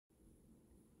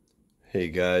Hey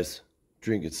guys,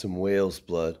 drinking some whale's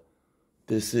blood.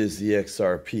 This is the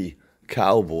XRP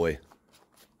Cowboy.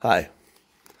 Hi,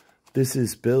 this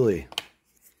is Billy.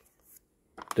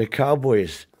 The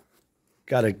cowboy's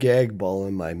got a gag ball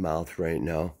in my mouth right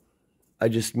now. I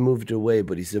just moved away,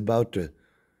 but he's about to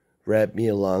wrap me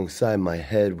alongside my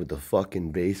head with a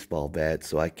fucking baseball bat,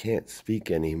 so I can't speak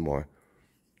anymore.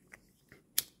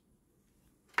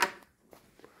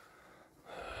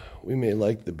 We may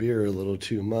like the beer a little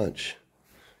too much.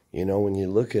 You know, when you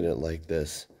look at it like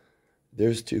this,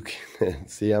 there's two...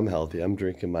 See, I'm healthy. I'm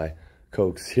drinking my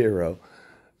Coke Zero.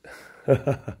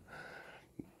 But,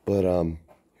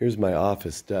 here's my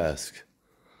office desk.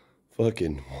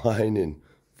 Fucking wine and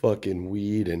fucking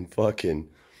weed and fucking...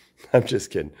 I'm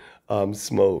just kidding.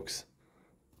 Smokes.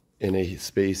 And a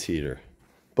space heater.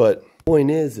 But the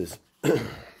point is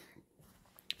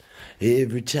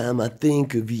every time I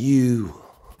think of you,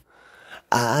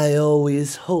 I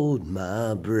always hold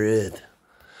my breath,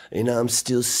 and I'm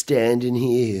still standing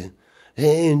here,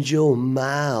 and you're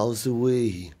miles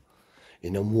away,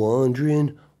 and I'm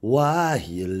wondering why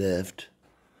you left,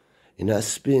 and I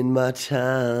spend my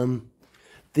time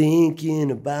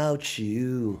thinking about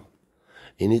you,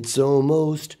 and it's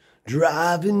almost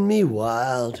driving me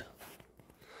wild.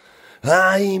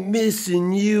 I ain't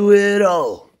missing you at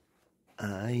all.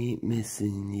 I ain't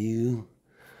missing you.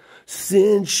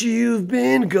 Since you've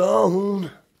been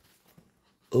gone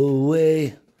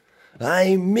away, I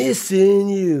ain't missing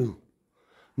you,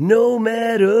 no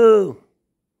matter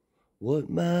what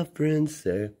my friends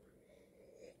say.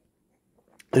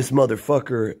 This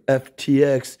motherfucker,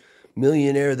 FTX,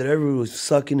 millionaire that everyone was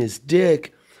sucking his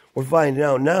dick, we're finding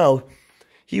out now,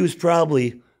 he was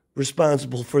probably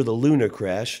responsible for the Luna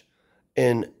crash,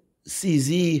 and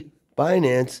CZ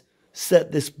Binance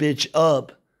set this bitch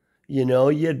up. You know,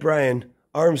 you had Brian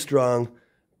Armstrong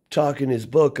talking his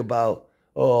book about,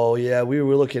 oh, yeah, we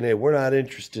were looking at it. We're not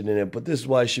interested in it, but this is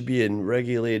why it should be in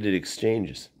regulated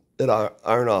exchanges that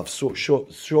aren't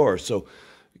offshore. So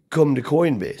come to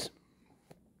Coinbase.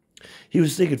 He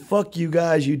was thinking, fuck you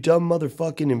guys, you dumb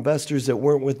motherfucking investors that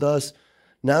weren't with us.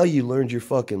 Now you learned your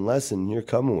fucking lesson and you're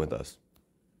coming with us.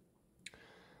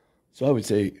 So I would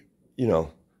say, you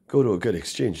know, go to a good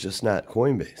exchange, just not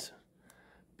Coinbase.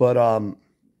 But,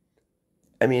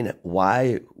 I mean,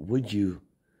 why would you?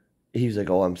 He was like,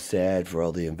 oh, I'm sad for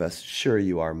all the investors. Sure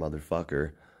you are,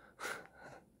 motherfucker.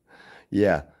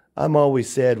 Yeah, I'm always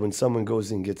sad when someone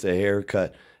goes and gets a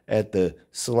haircut at the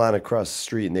salon across the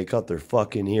street and they cut their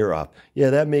fucking ear off. Yeah,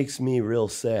 that makes me real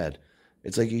sad.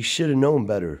 It's like you should have known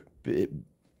better.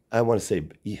 I want to say,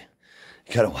 you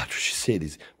gotta watch what you say.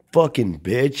 These fucking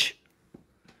bitch.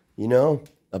 You know,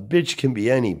 a bitch can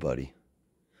be anybody.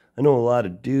 I know a lot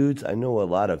of dudes. I know a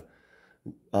lot of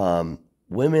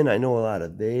women, I know a lot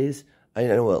of theys. I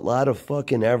know a lot of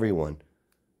fucking everyone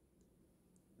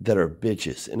that are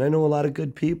bitches. And I know a lot of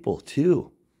good people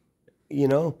too. You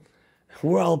know,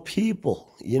 we're all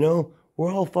people, you know,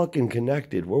 we're all fucking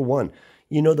connected. We're one.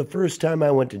 You know, the first time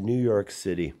I went to New York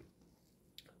City,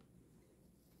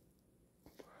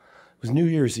 it was New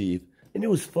Year's Eve, and it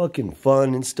was fucking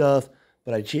fun and stuff,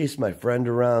 but I chased my friend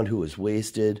around who was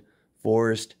wasted,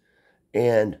 Forrest,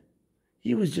 and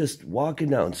he was just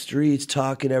walking down streets,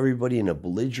 talking to everybody in a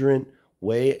belligerent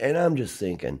way. And I'm just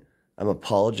thinking, I'm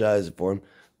apologizing for him.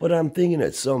 But I'm thinking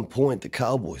at some point the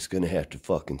cowboy's going to have to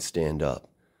fucking stand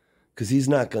up. Because he's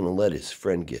not going to let his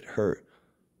friend get hurt.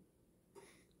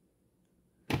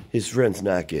 His friend's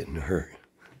not getting hurt.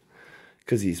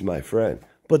 Because he's my friend.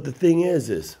 But the thing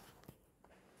is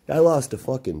I lost a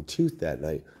fucking tooth that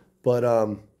night. But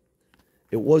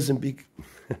it wasn't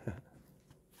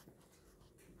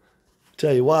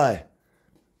Tell you why.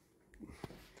 I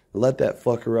let that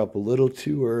fucker up a little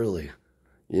too early.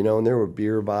 You know, and there were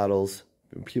beer bottles,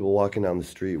 people walking down the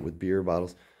street with beer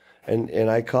bottles, and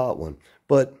I caught one.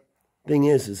 But thing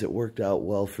is it worked out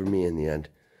well for me in the end.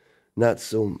 Not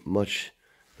so much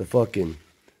the fucking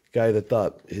guy that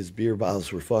thought his beer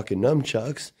bottles were fucking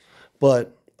nunchucks,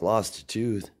 but I lost a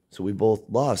tooth, so we both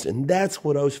lost. And that's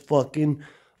what I was fucking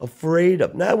afraid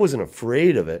of. Now, I wasn't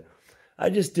afraid of it. I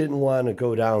just didn't want to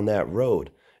go down that road.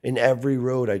 And every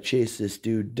road I chased this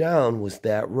dude down was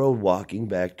that road walking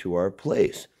back to our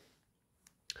place.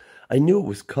 I knew it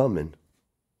was coming,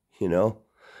 you know.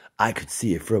 I could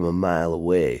see it from a mile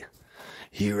away.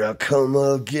 Here I come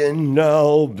again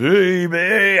now,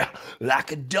 baby,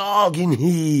 like a dog in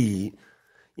heat.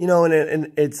 You know,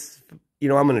 and it's, you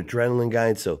know, I'm an adrenaline guy,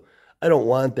 and so I don't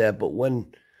want that. But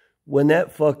when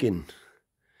that fucking,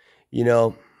 you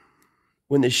know,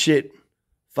 when the shit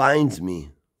finds me,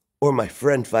 or my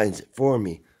friend finds it for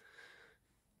me,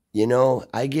 you know,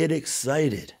 I get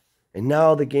excited. And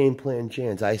now the game plan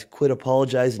changes. I quit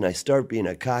apologizing. I start being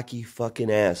a cocky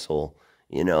fucking asshole.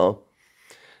 You know,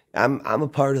 I'm a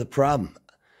part of the problem,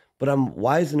 but I'm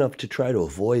wise enough to try to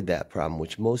avoid that problem,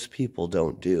 which most people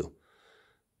don't do.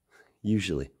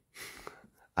 Usually,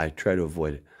 I try to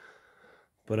avoid it,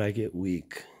 but I get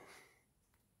weak.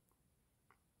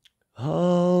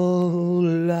 Whole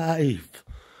life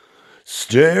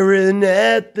staring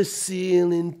at the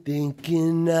ceiling,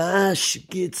 thinking I should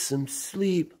get some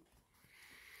sleep.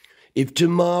 If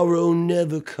tomorrow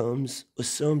never comes or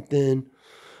something,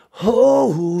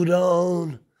 hold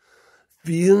on.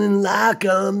 Feeling like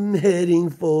I'm heading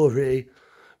for a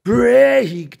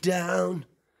breakdown,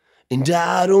 and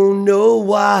I don't know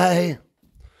why.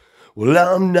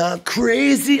 Well, I'm not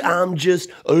crazy, I'm just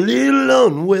a little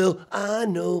unwell. I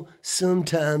know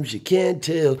sometimes you can't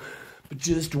tell, but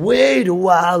just wait a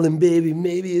while and baby,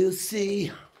 maybe you'll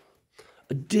see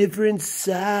a different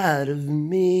side of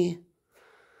me.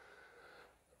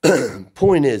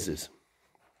 Point is,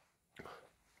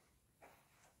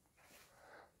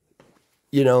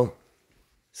 you know,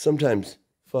 sometimes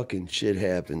fucking shit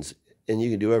happens and you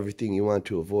can do everything you want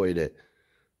to avoid it.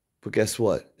 But guess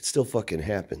what? It still fucking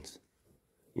happens.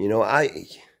 You know, I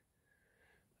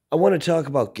want to talk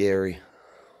about Gary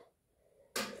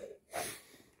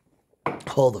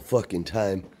all the fucking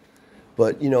time.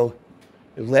 But, you know,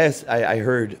 last I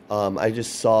heard, I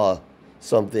just saw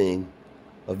something,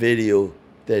 a video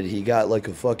that he got like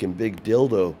a fucking big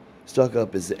dildo stuck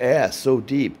up his ass so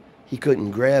deep he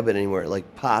couldn't grab it anywhere. It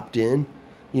like popped in.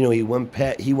 You know, he went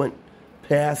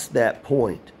past that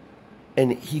point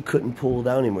and he couldn't pull it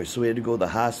down anymore. So he had to go to the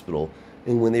hospital.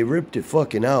 And when they ripped it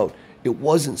fucking out, it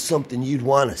wasn't something you'd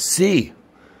want to see.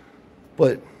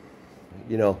 But,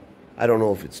 you know, I don't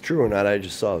know if it's true or not. I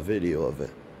just saw a video of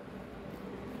it.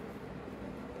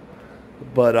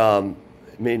 But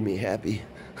it made me happy.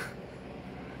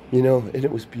 You know, and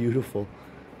it was beautiful.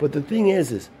 But the thing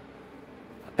is,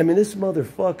 I mean, this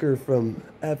motherfucker from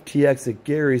FTX that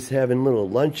Gary's having little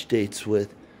lunch dates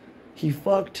with, he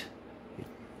fucked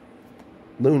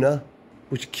Luna,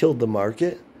 which killed the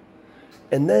market.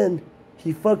 And then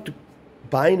he fucked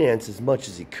Binance as much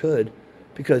as he could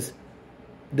because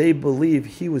they believe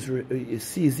he was,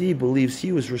 CZ believes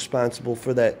he was responsible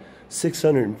for that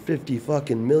 $650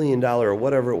 fucking million or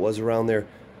whatever it was around there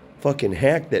fucking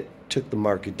hack that took the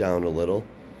market down a little.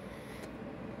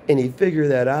 And he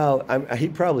figured that out. He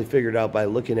probably figured out by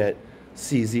looking at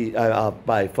CZ,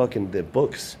 by fucking the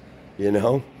books, you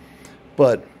know?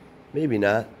 But maybe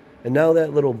not. And now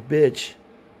that little bitch,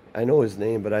 I know his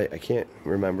name, but I can't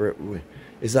remember it,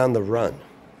 is on the run.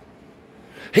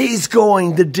 He's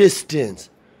going the distance.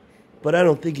 But I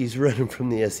don't think he's running from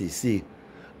the SEC.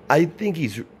 I think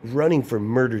he's running for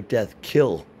murder, death,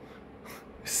 kill.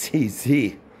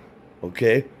 CZ.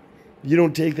 Okay? You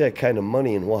don't take that kind of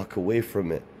money and walk away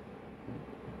from it.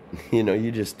 You know,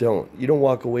 you just don't. You don't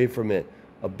walk away from it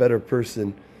a better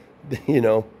person, you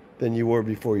know, than you were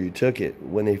before you took it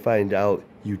when they find out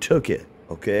you took it.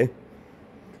 Okay?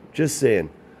 Just saying.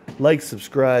 Like,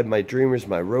 subscribe, my dreamers,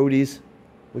 my roadies.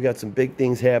 We got some big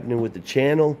things happening with the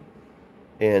channel.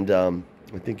 And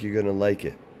I think you're going to like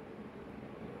it.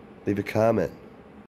 Leave a comment.